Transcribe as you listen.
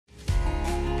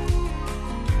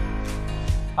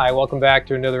Hi, welcome back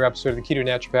to another episode of the Keto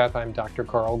Naturopath. I'm Dr.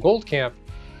 Carl Goldkamp.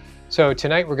 So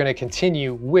tonight we're going to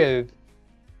continue with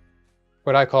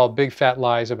what I call big fat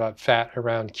lies about fat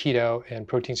around keto and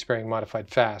protein-sparing modified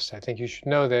fast. I think you should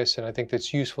know this, and I think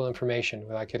that's useful information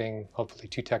without getting hopefully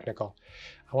too technical.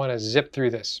 I want to zip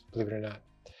through this, believe it or not.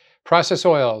 Processed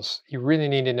oils, you really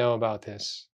need to know about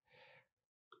this.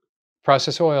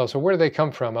 Processed oils, so where do they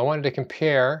come from? I wanted to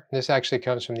compare, this actually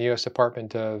comes from the U.S.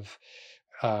 Department of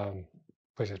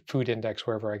Food Index,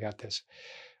 wherever I got this.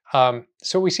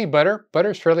 So we see butter.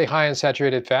 Butter is fairly high in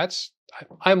saturated fats.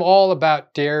 I'm all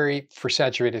about dairy for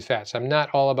saturated fats. I'm not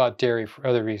all about dairy for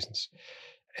other reasons.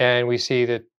 And we see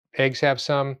that eggs have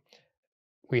some.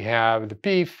 We have the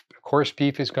beef. Of course,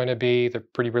 beef is going to be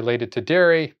pretty related to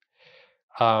dairy.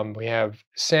 We have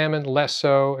salmon, less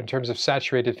so in terms of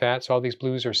saturated fats. All these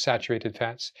blues are saturated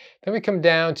fats. Then we come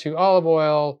down to olive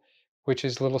oil, which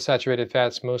is little saturated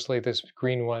fats, mostly this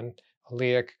green one,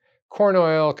 oleic, corn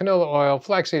oil, canola oil,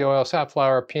 flaxseed oil,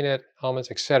 safflower, peanut, almonds,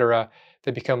 etc.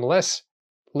 They become less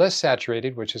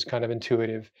saturated, which is kind of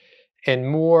intuitive, and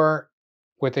more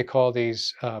what they call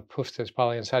these PUFs,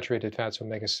 polyunsaturated fats,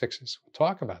 omega-6s. We'll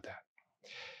talk about that.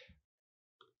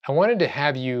 I wanted to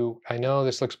have you, I know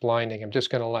this looks blinding, I'm just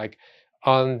going to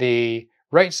on the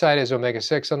right side is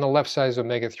omega-6, on the left side is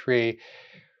omega-3.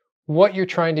 What you're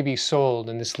trying to be sold,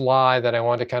 and this lie that I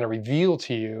want to kind of reveal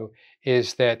to you,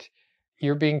 is that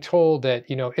you're being told that,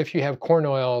 if you have corn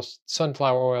oil,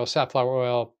 sunflower oil, safflower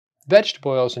oil,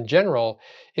 vegetable oils in general,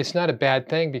 it's not a bad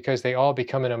thing because they all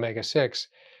become an omega-6.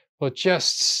 Well,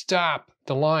 just stop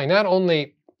the line. Not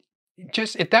only,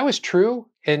 just if that was true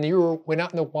and you went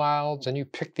out in the wilds and you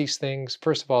picked these things,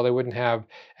 first of all, they wouldn't have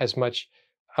as much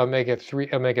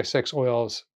omega-3, omega-6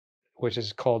 oils, which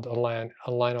is called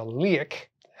linoleic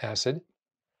acid.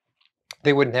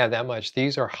 They wouldn't have that much.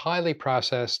 These are highly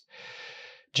processed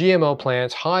GMO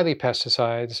plants, highly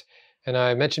pesticides. And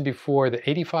I mentioned before that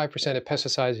 85% of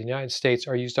pesticides in the United States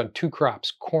are used on two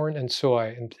crops, corn and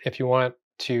soy. And if you want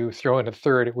to throw in a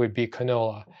third, it would be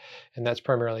canola. And that's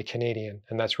primarily Canadian.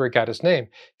 And that's where it got its name.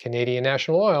 Canadian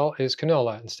national oil is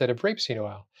canola instead of rapeseed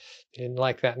oil. They didn't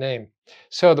like that name.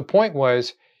 So the point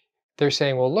was, they're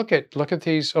saying, well, look at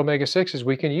these omega-6s.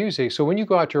 We can use these. So when you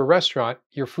go out to a restaurant,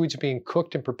 your food's being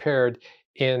cooked and prepared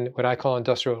in what I call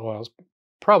industrial oils,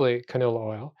 probably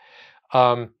canola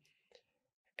oil.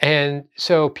 And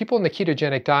so people in the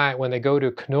ketogenic diet, when they go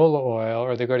to canola oil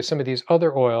or they go to some of these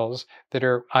other oils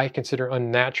that I consider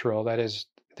unnatural, that is,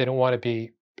 they don't want to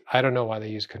be, I don't know why they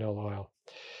use canola oil,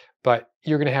 but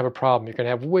you're going to have a problem. You're going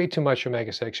to have way too much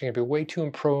omega-6. You're going to be way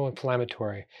too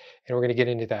pro-inflammatory, and we're going to get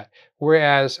into that.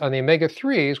 Whereas on the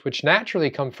omega-3s, which naturally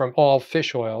come from all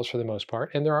fish oils for the most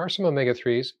part, and there are some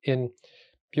omega-3s in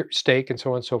your steak and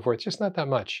so on and so forth, just not that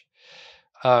much.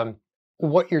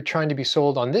 What you're trying to be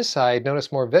sold on this side,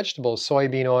 notice more vegetables,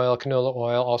 soybean oil, canola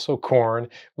oil, also corn,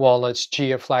 walnuts,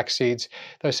 chia, flax seeds.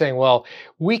 They're saying, well,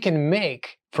 we can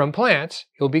make from plants,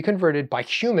 it'll be converted by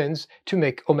humans to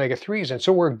make omega-3s. And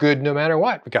so we're good no matter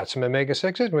what. We got some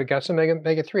omega-6s and we got some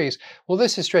omega-3s. Well,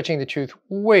 this is stretching the truth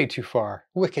way too far,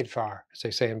 wicked far, as they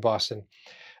say in Boston.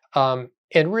 And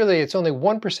really, it's only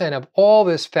 1% of all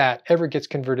this fat ever gets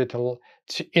converted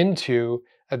into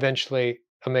eventually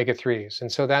omega-3s.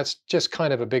 And so that's just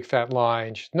kind of a big fat lie,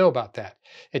 and you should know about that.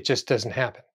 It just doesn't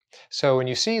happen. So when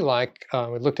you see,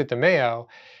 we looked at the Mayo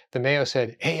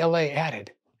said ALA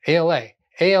added.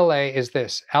 ALA is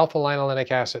this, alpha linolenic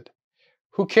acid.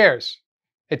 Who cares?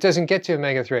 It doesn't get to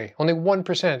omega-3. Only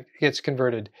 1% gets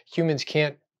converted. Humans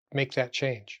can't make that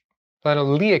change.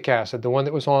 Linoleic acid, the one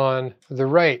that was on the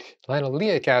right,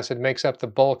 linoleic acid makes up the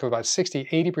bulk of about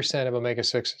 60–80% of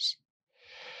omega-6s.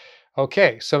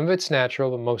 Okay, some of it's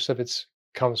natural, but most of it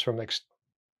comes from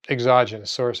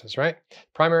exogenous sources, right?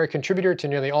 Primary contributor to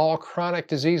nearly all chronic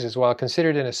diseases. While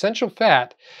considered an essential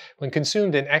fat, when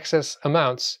consumed in excess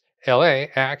amounts, LA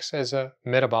acts as a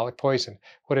metabolic poison.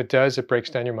 What it does, it breaks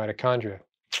down your mitochondria.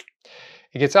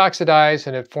 It gets oxidized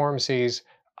and it forms these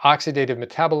oxidative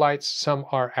metabolites. Some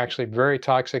are actually very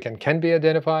toxic and can be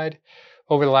identified.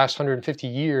 Over the last 150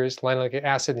 years, linoleic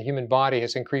acid in the human body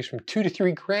has increased from 2 to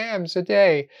 3 grams a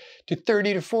day to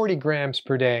 30 to 40 grams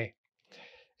per day,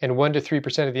 and 1 to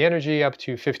 3% of the energy up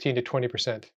to 15 to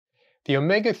 20%. The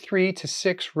omega-3 to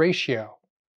 6 ratio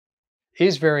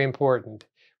is very important,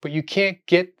 but you can't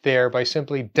get there by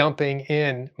simply dumping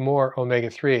in more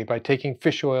omega-3 by taking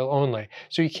fish oil only.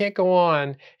 So you can't go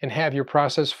on and have your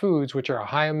processed foods, which are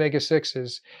high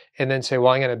omega-6s, and then say,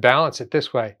 well, I'm going to balance it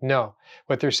this way. No,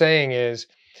 what they're saying is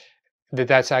that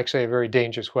that's actually a very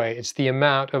dangerous way. It's the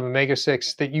amount of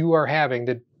omega-6 that you are having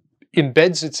that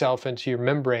embeds itself into your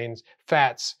membranes,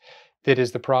 fats, that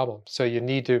is the problem. So you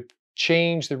need to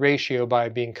change the ratio by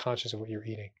being conscious of what you're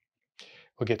eating.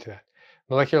 We'll get to that.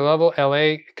 Molecular level,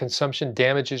 LA consumption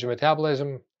damages your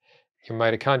metabolism, your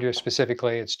mitochondria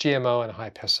specifically. It's GMO and high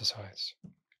pesticides.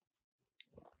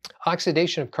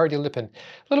 Oxidation of cardiolipin. A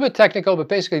little bit technical, but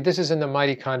basically this is in the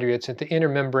mitochondria. It's at the inner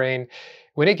membrane.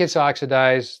 When it gets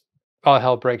oxidized, all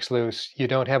hell breaks loose. You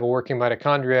don't have a working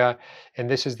mitochondria, and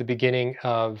this is the beginning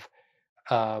of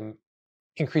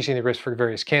increasing the risk for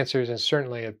various cancers, and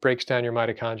certainly it breaks down your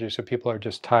mitochondria, so people are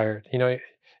just tired. You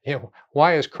know,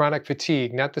 why is chronic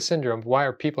fatigue, not the syndrome, why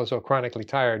are people so chronically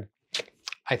tired?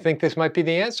 I think this might be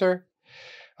the answer.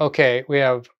 Okay, we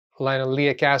have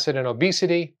linoleic acid and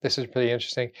obesity. This is pretty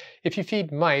interesting. If you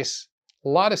feed mice a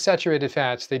lot of saturated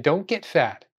fats, they don't get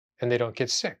fat and they don't get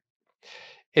sick.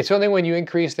 It's only when you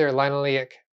increase their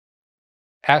linoleic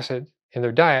acid in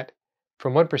their diet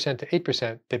from 1% to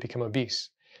 8%, they become obese.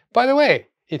 By the way,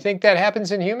 you think that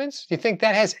happens in humans? Do you think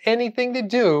that has anything to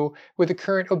do with the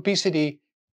current obesity?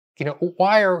 You know,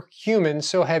 why are humans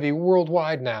so heavy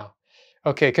worldwide now?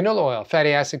 Okay, canola oil,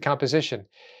 fatty acid composition.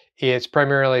 It's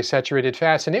primarily saturated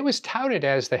fats, and it was touted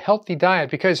as the healthy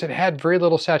diet because it had very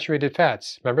little saturated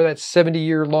fats. Remember that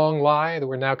 70-year-long lie that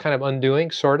we're now kind of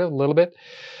undoing, sort of, a little bit?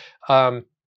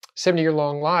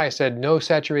 70-year-long lie said no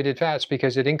saturated fats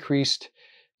because it increased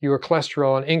your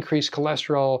cholesterol, and increased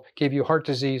cholesterol gave you heart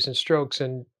disease and strokes,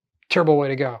 and terrible way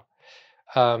to go.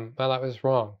 Well, that was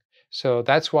wrong. So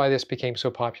that's why this became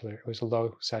so popular. It was a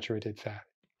low saturated fat.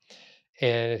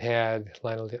 And it had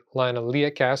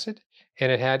linoleic acid,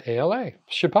 and it had ALA.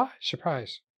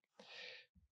 Surprise.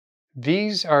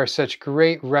 These are such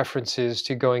great references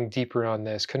to going deeper on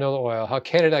this. Canola oil, how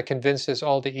Canada convinced us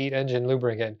all to eat engine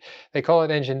lubricant. They call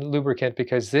it engine lubricant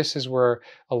because this is where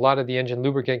a lot of the engine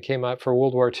lubricant came up for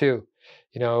World War II.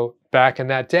 You know, back in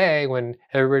that day when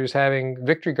everybody was having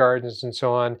victory gardens and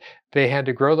so on, they had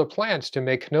to grow the plants to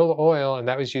make canola oil, and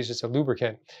that was used as a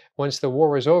lubricant. Once the war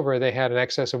was over, they had an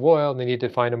excess of oil, and they needed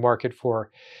to find a market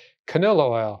for canola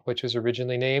oil, which was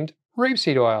originally named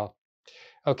rapeseed oil.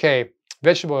 Okay,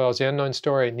 vegetable oils, the unknown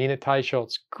story. Nina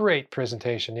Teicholz, great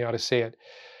presentation. You ought to see it.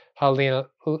 How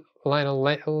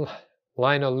linoleic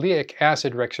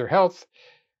acid wrecks your health.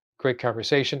 Great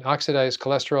conversation. Oxidized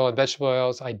cholesterol and vegetable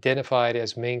oils identified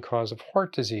as main cause of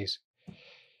heart disease.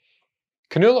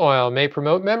 Canola oil may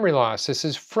promote memory loss. This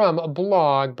is from a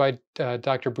blog by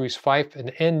Dr. Bruce Fife,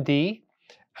 an ND.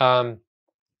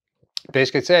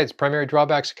 Basically, it says primary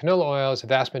drawbacks of canola oil is the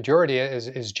vast majority is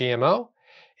GMO,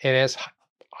 and it's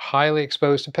highly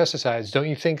exposed to pesticides. Don't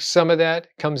you think some of that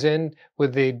comes in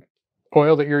with the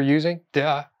oil that you're using?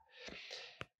 Duh.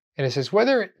 And it says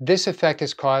whether this effect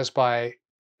is caused by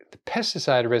the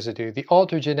pesticide residue, the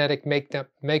altered genetic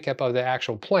makeup of the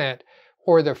actual plant,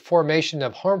 or the formation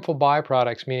of harmful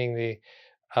byproducts, meaning the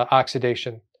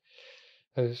oxidation,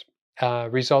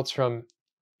 results from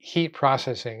heat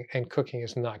processing and cooking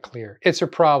is not clear. It's a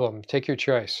problem. Take your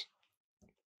choice.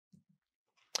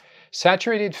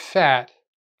 Saturated fat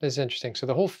is interesting. So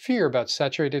the whole fear about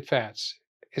saturated fats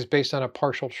is based on a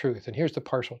partial truth. And here's the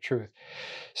partial truth.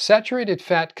 Saturated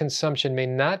fat consumption may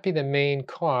not be the main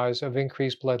cause of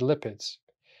increased blood lipids.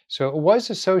 So it was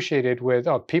associated with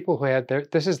people who had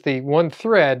this is the one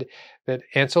thread that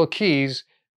Ansel Keys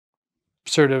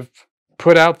sort of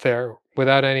put out there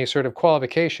without any sort of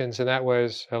qualifications, and that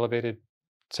was elevated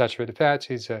saturated fats,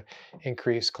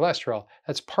 increased cholesterol.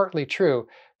 That's partly true,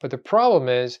 but the problem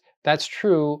is that's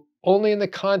true only in the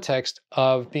context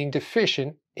of being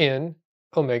deficient in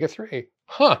omega-3.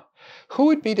 Who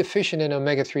would be deficient in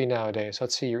omega-3 nowadays?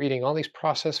 Let's see, you're eating all these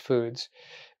processed foods,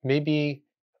 maybe,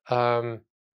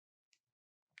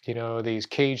 these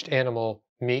caged animal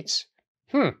meats.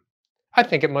 I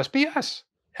think it must be us.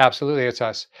 Absolutely, it's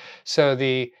us. So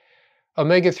the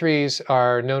omega-3s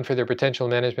are known for their potential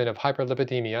management of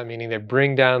hyperlipidemia, meaning they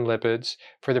bring down lipids,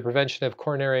 for the prevention of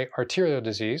coronary arterial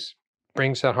disease,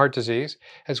 brings down heart disease,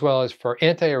 as well as for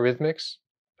antiarrhythmics,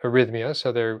 arrhythmia,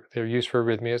 so they're used for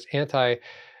arrhythmias,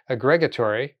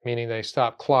 anti-aggregatory, meaning they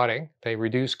stop clotting, they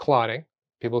reduce clotting.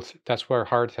 That's where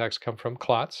heart attacks come from,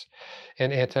 clots,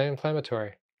 and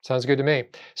anti-inflammatory. Sounds good to me.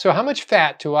 So how much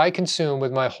fat do I consume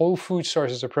with my whole food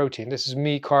sources of protein? This is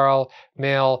me, Carl,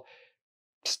 male,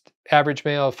 average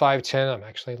male, 5'10". I'm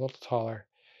actually a little taller.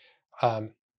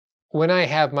 When I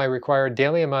have my required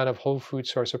daily amount of whole food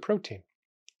source of protein,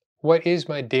 what is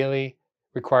my daily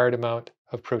required amount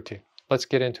of protein? Let's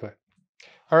get into it.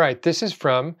 All right, this is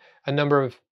from a number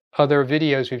of other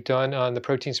videos we've done on the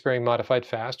protein-sparing modified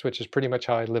fast, which is pretty much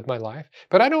how I live my life.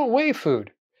 But I don't weigh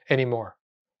food anymore.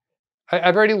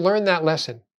 I've already learned that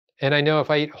lesson. And I know if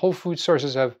I eat whole food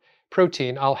sources of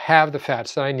protein, I'll have the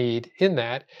fats that I need in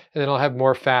that, and then I'll have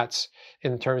more fats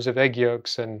in terms of egg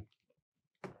yolks and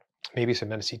maybe some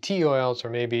MCT oils or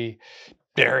maybe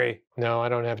dairy. No, I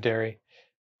don't have dairy.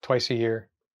 Twice a year,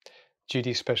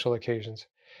 GD special occasions.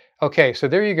 Okay, so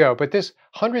there you go. But this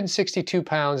 162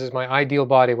 pounds is my ideal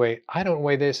body weight. I don't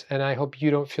weigh this, and I hope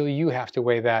you don't feel you have to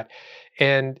weigh that.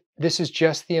 And this is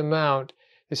just the amount,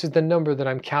 this is the number that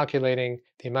I'm calculating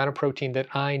the amount of protein that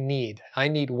I need. I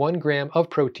need 1 gram of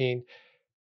protein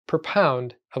per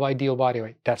pound of ideal body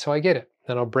weight. That's how I get it.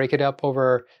 Then I'll break it up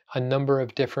over a number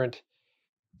of different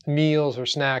meals or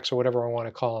snacks or whatever I want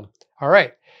to call them. All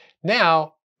right,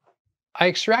 now I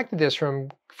extracted this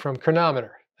from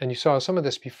Chronometer. And you saw some of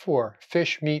this before: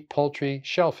 fish, meat, poultry,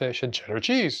 shellfish, and cheddar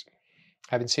cheese.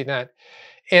 I haven't seen that.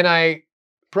 And I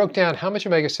broke down how much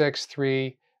omega-6,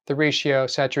 3, the ratio,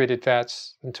 saturated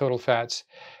fats and total fats,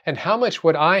 and how much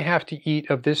would I have to eat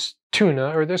of this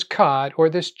tuna or this cod or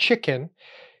this chicken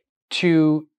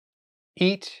to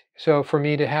eat, so for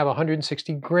me to have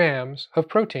 160 grams of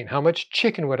protein. How much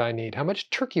chicken would I need? How much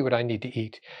turkey would I need to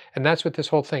eat? And that's what this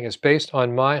whole thing is based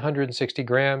on, my 160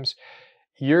 grams.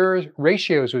 Your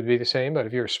ratios would be the same, but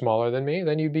if you're smaller than me,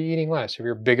 then you'd be eating less. If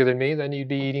you're bigger than me, then you'd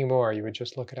be eating more. You would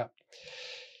just look it up.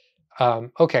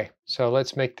 Okay, so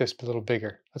let's make this a little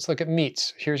bigger. Let's look at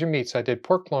meats. Here's your meats. I did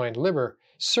pork loin, liver,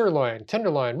 sirloin,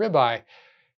 tenderloin, ribeye.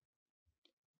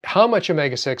 How much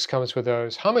omega-6 comes with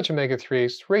those? How much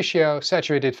omega-3s? Ratio,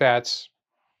 saturated fats,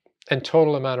 and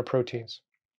total amount of proteins.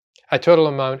 A total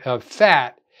amount of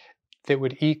fat that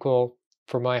would equal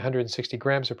for my 160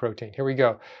 grams of protein. Here we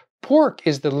go. Pork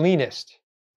is the leanest.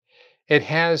 It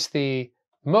has the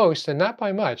most, and not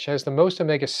by much, has the most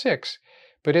omega-6,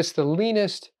 but it's the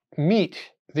leanest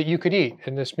meat that you could eat.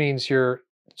 And this means you're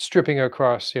stripping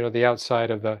across, the outside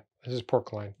of this is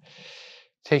pork loin,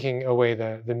 taking away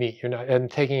the meat. You're not, and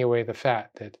taking away the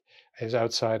fat that is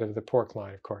outside of the pork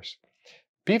loin, of course.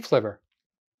 Beef liver.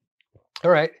 All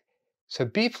right. So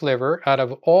beef liver, out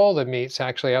of all the meats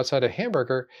actually outside of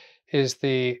hamburger, is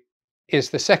the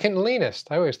second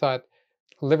leanest. I always thought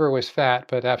liver was fat,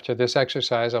 but after this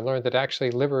exercise, I learned that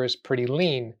actually liver is pretty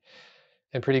lean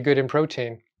and pretty good in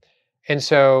protein. And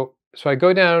so I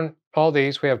go down all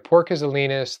these. We have pork as the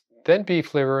leanest, then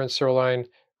beef liver and sirloin.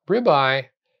 Ribeye,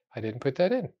 I didn't put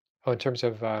that in. Oh, in terms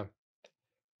of,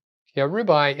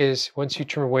 ribeye is, once you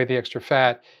trim away the extra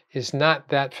fat, is not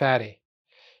that fatty.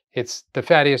 It's the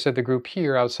fattiest of the group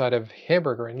here outside of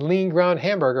hamburger. And lean ground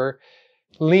hamburger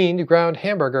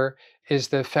is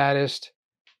the fattest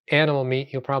animal meat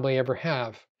you'll probably ever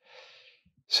have.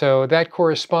 So that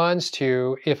corresponds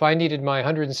to, if I needed my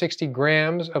 160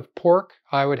 grams of pork,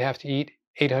 I would have to eat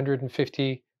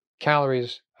 850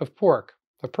 calories of pork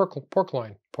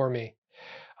loin, poor me.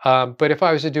 But if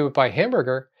I was to do it by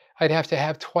hamburger, I'd have to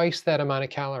have twice that amount of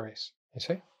calories, you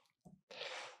see?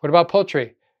 What about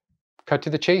poultry? Cut to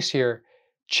the chase here.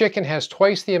 Chicken has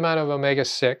twice the amount of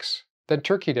omega-6 than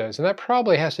turkey does. And that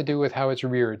probably has to do with how it's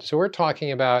reared. So we're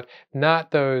talking about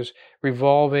not those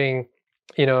revolving,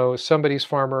 somebody's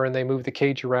farmer and they move the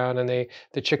cage around and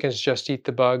the chickens just eat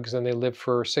the bugs and they live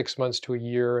for 6 months to a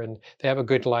year and they have a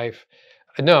good life.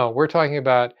 No, we're talking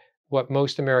about what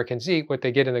most Americans eat, what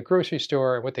they get in the grocery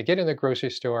store. And what they get in the grocery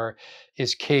store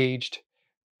is caged,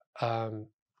 for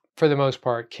the most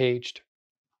part, caged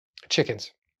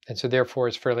chickens. And so therefore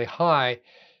it's fairly high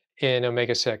in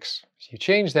omega-6. If you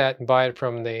change that and buy it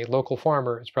from the local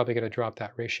farmer, it's probably going to drop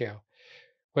that ratio.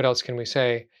 What else can we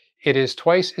say? It is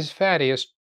twice as fatty as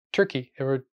turkey, and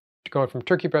we're going from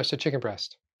turkey breast to chicken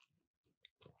breast.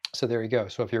 So there you go.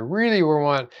 So if you really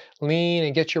want lean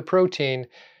and get your protein,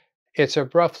 it's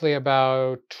roughly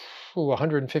about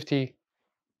 150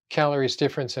 calories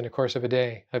difference in the course of a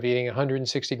day of eating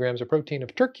 160 grams of protein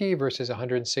of turkey versus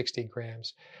 160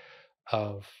 grams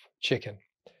of chicken.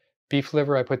 Beef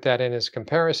liver, I put that in as a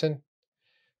comparison.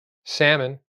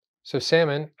 Salmon. So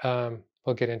salmon,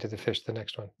 we'll get into the fish, the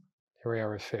next one. Here we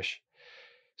are with fish.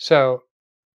 So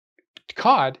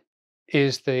cod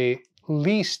is the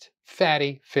least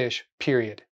fatty fish,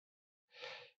 period.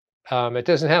 It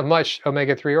doesn't have much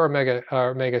omega-3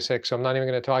 or omega-6, so I'm not even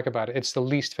going to talk about it. It's the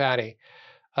least fatty.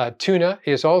 Tuna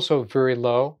is also very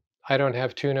low. I don't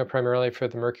have tuna primarily for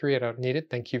the mercury. I don't need it.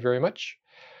 Thank you very much.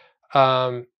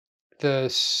 The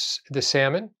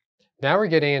salmon. Now we're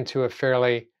getting into a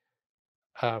fairly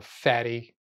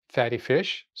fatty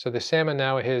fish. So the salmon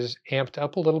now has amped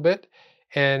up a little bit,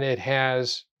 and it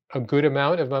has a good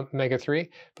amount of omega-3.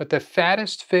 But the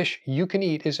fattest fish you can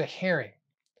eat is a herring.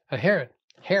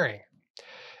 Herring.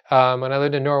 When I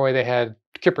lived in Norway, they had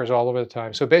kippers all over the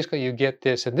time. So basically, you get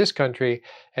this in this country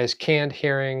as canned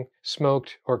herring,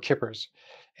 smoked, or kippers.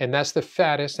 And that's the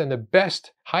fattest and the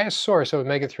best, highest source of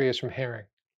omega-3 is from herring.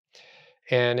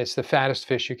 And it's the fattest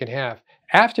fish you can have.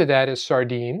 After that is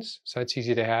sardines, so it's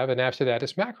easy to have, and after that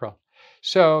is mackerel.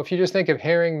 So if you just think of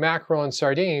herring, mackerel, and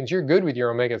sardines, you're good with your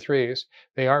omega-3s.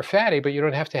 They are fatty, but you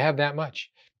don't have to have that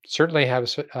much. Certainly have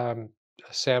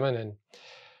salmon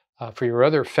and for your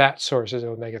other fat sources of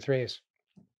omega-3s.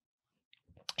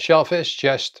 Shellfish,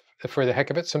 just for the heck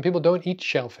of it. Some people don't eat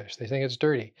shellfish. They think it's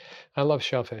dirty. I love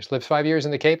shellfish. Lived 5 years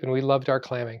in the Cape, and we loved our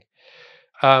clamming.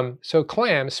 So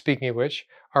clams, speaking of which,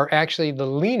 are actually the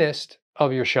leanest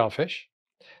of your shellfish.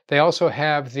 They also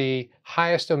have the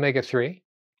highest omega-3,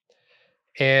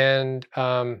 and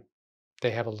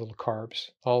they have a little carbs.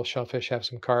 All shellfish have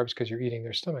some carbs because you're eating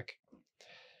their stomach.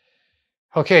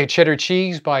 Okay, cheddar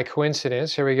cheese by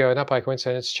coincidence. Here we go, not by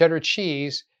coincidence. Cheddar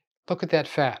cheese, look at that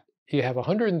fat. You have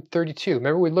 132.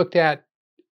 Remember we looked at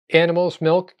animals'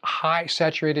 milk, high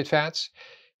saturated fats,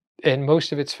 and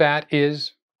most of its fat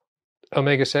is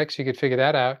omega-6. You could figure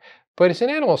that out. But it's an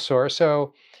animal source,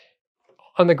 so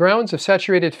on the grounds of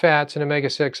saturated fats and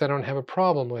omega-6, I don't have a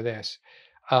problem with this.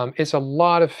 It's a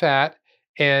lot of fat,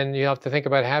 and you have to think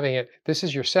about having it. This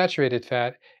is your saturated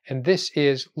fat, and this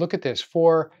is, look at this,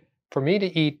 for me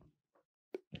to eat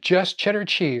just cheddar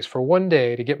cheese for one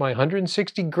day to get my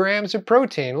 160 grams of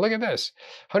protein, look at this,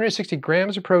 160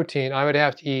 grams of protein, I would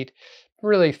have to eat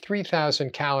really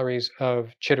 3,000 calories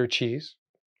of cheddar cheese.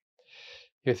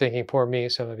 You're thinking, poor me,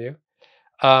 some of you.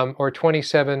 Or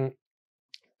 25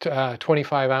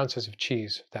 ounces of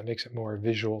cheese. That makes it more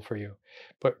visual for you.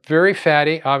 But very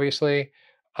fatty, obviously,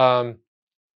 and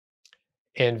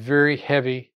very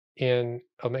heavy in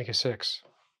omega-6.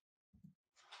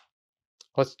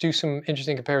 Let's do some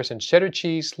interesting comparisons. Cheddar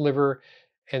cheese, liver,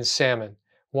 and salmon.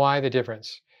 Why the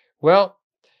difference? Well,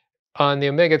 on the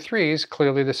omega-3s,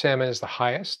 clearly the salmon is the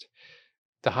highest.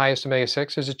 The highest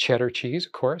omega-6 is a cheddar cheese,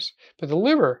 of course. But the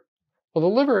liver, well,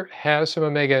 the liver has some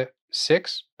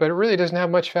omega-6, but it really doesn't have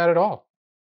much fat at all.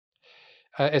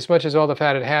 As much as all the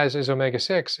fat it has is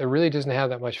omega-6, it really doesn't have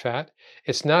that much fat.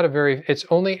 It's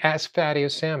only as fatty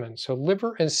as salmon. So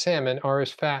liver and salmon are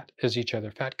as fat as each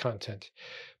other, fat content.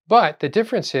 But the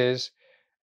difference is,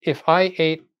 if I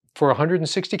ate for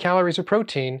 160 calories of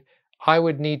protein, I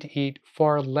would need to eat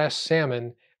far less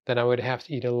salmon than I would have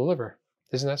to eat of the liver.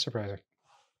 Isn't that surprising?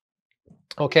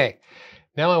 Okay,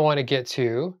 now I want to get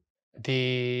to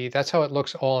that's how it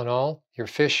looks all in all. Your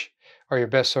fish are your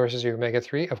best sources of your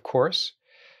omega-3, of course.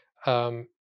 Your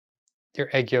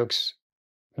egg yolks,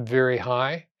 very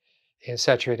high in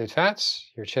saturated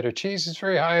fats. Your cheddar cheese is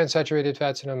very high in saturated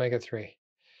fats and omega-3.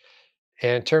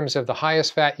 And in terms of the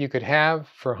highest fat you could have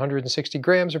for 160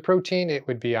 grams of protein, it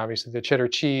would be obviously the cheddar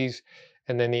cheese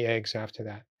and then the eggs after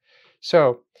that.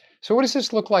 So what does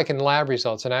this look like in lab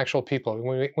results in actual people?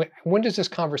 When does this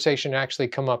conversation actually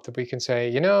come up that we can say,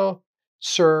 you know,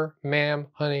 sir, ma'am,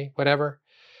 honey, whatever?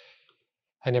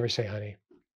 I never say honey,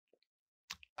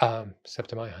 except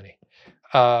to my honey.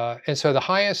 And so the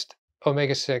highest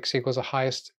omega-6 equals the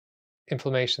highest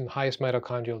inflammation, the highest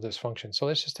mitochondrial dysfunction. So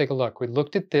let's just take a look. We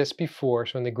looked at this before.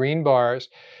 So in the green bars,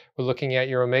 we're looking at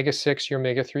your omega-6, your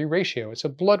omega-3 ratio. It's a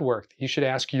blood work that you should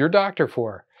ask your doctor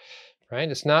for, right?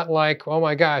 It's not like, oh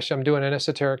my gosh, I'm doing an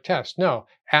esoteric test. No,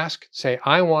 say,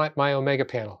 I want my omega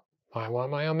panel. I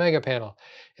want my omega panel.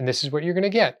 And this is what you're going to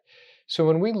get. So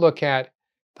when we look at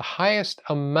the highest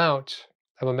amount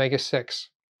of omega-6,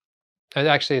 and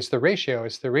actually it's the ratio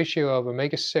of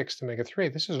omega-6 to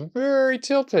omega-3. This is very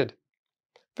tilted.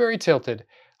 Very tilted.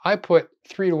 I put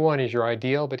 3:1 as your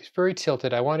ideal, but it's very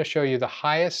tilted. I want to show you the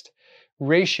highest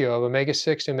ratio of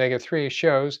omega-6 to omega-3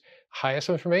 shows highest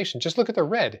inflammation. Just look at the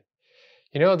red.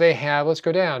 You know, they have, let's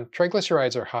go down,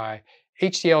 triglycerides are high,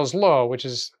 HDL is low, which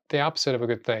is the opposite of a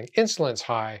good thing. Insulin's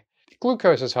high,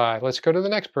 glucose is high. Let's go to the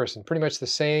next person. Pretty much the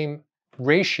same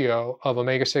ratio of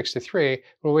omega-6 to 3.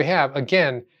 What we have,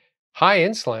 again, high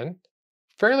insulin,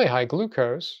 fairly high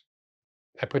glucose.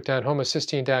 I put down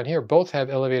homocysteine down here. Both have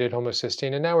elevated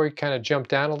homocysteine. And now we kind of jump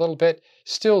down a little bit.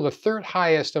 Still, the third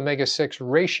highest omega-6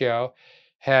 ratio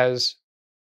has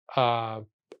high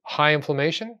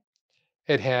inflammation.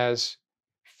 It has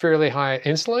fairly high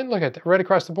insulin. Look at that, right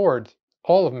across the board.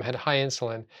 All of them had high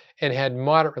insulin and had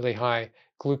moderately high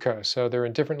glucose. So they're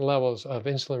in different levels of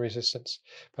insulin resistance.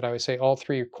 But I would say all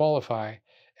three qualify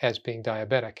as being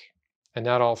diabetic. And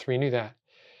not all three knew that.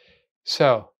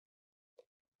 So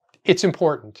it's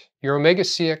important. Your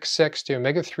omega-6 to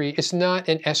omega-3 is not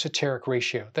an esoteric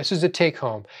ratio. This is a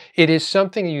take-home. It is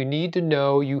something you need to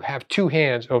know. You have two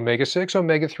hands, omega-6,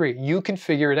 omega-3. You can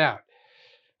figure it out.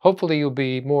 Hopefully you'll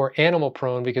be more animal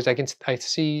prone because I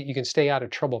see you can stay out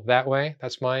of trouble that way.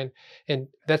 That's mine. And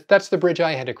that's the bridge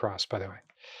I had to cross, by the way.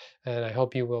 and I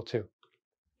hope you will too.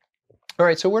 All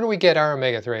right, so where do we get our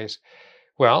omega-3s?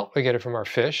 Well, we get it from our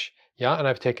fish. Yeah, and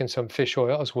I've taken some fish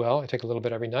oil as well. I take a little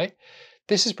bit every night.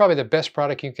 This is probably the best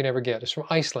product you can ever get. It's from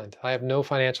Iceland. I have no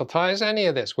financial ties to any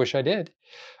of this. Wish I did.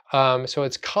 So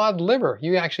it's cod liver.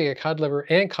 You actually get cod liver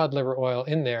and cod liver oil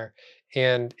in there,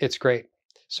 and it's great.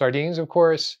 Sardines, of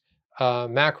course,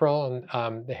 mackerel,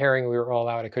 and the herring, we were all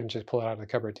out. I couldn't just pull it out of the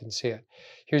cupboard, didn't see it.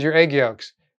 Here's your egg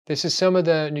yolks. This is some of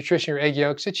the nutrition of your egg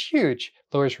yolks. It's huge.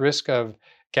 Lowers risk of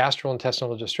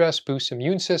gastrointestinal distress, boosts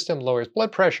immune system, lowers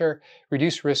blood pressure,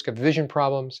 reduce risk of vision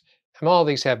problems. And all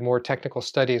these have more technical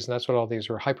studies, and that's what all these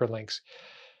are hyperlinks.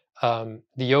 The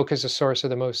yolk is a source of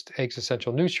the most egg's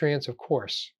essential nutrients, of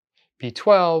course.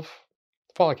 B12,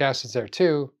 folic acid's there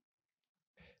too.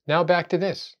 Now back to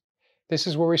this. This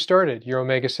is where we started. Your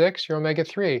omega-6, your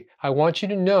omega-3. I want you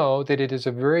to know that it is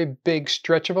a very big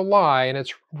stretch of a lie, and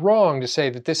it's wrong to say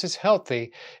that this is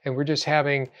healthy and we're just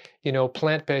having,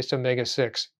 plant-based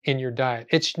omega-6 in your diet.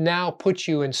 It's now put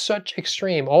you in such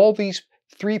extreme. All these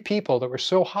 3 people that were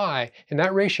so high in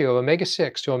that ratio of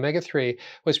omega-6 to omega-3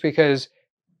 was because,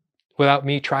 without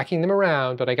me tracking them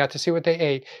around, but I got to see what they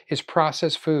ate, is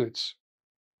processed foods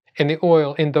and the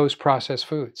oil in those processed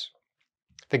foods.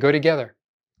 They go together.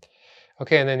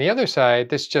 Okay, and then the other side,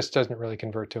 this just doesn't really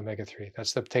convert to omega-3.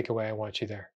 That's the takeaway I want you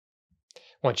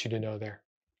to know there.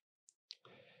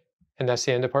 And that's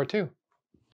the end of part 2.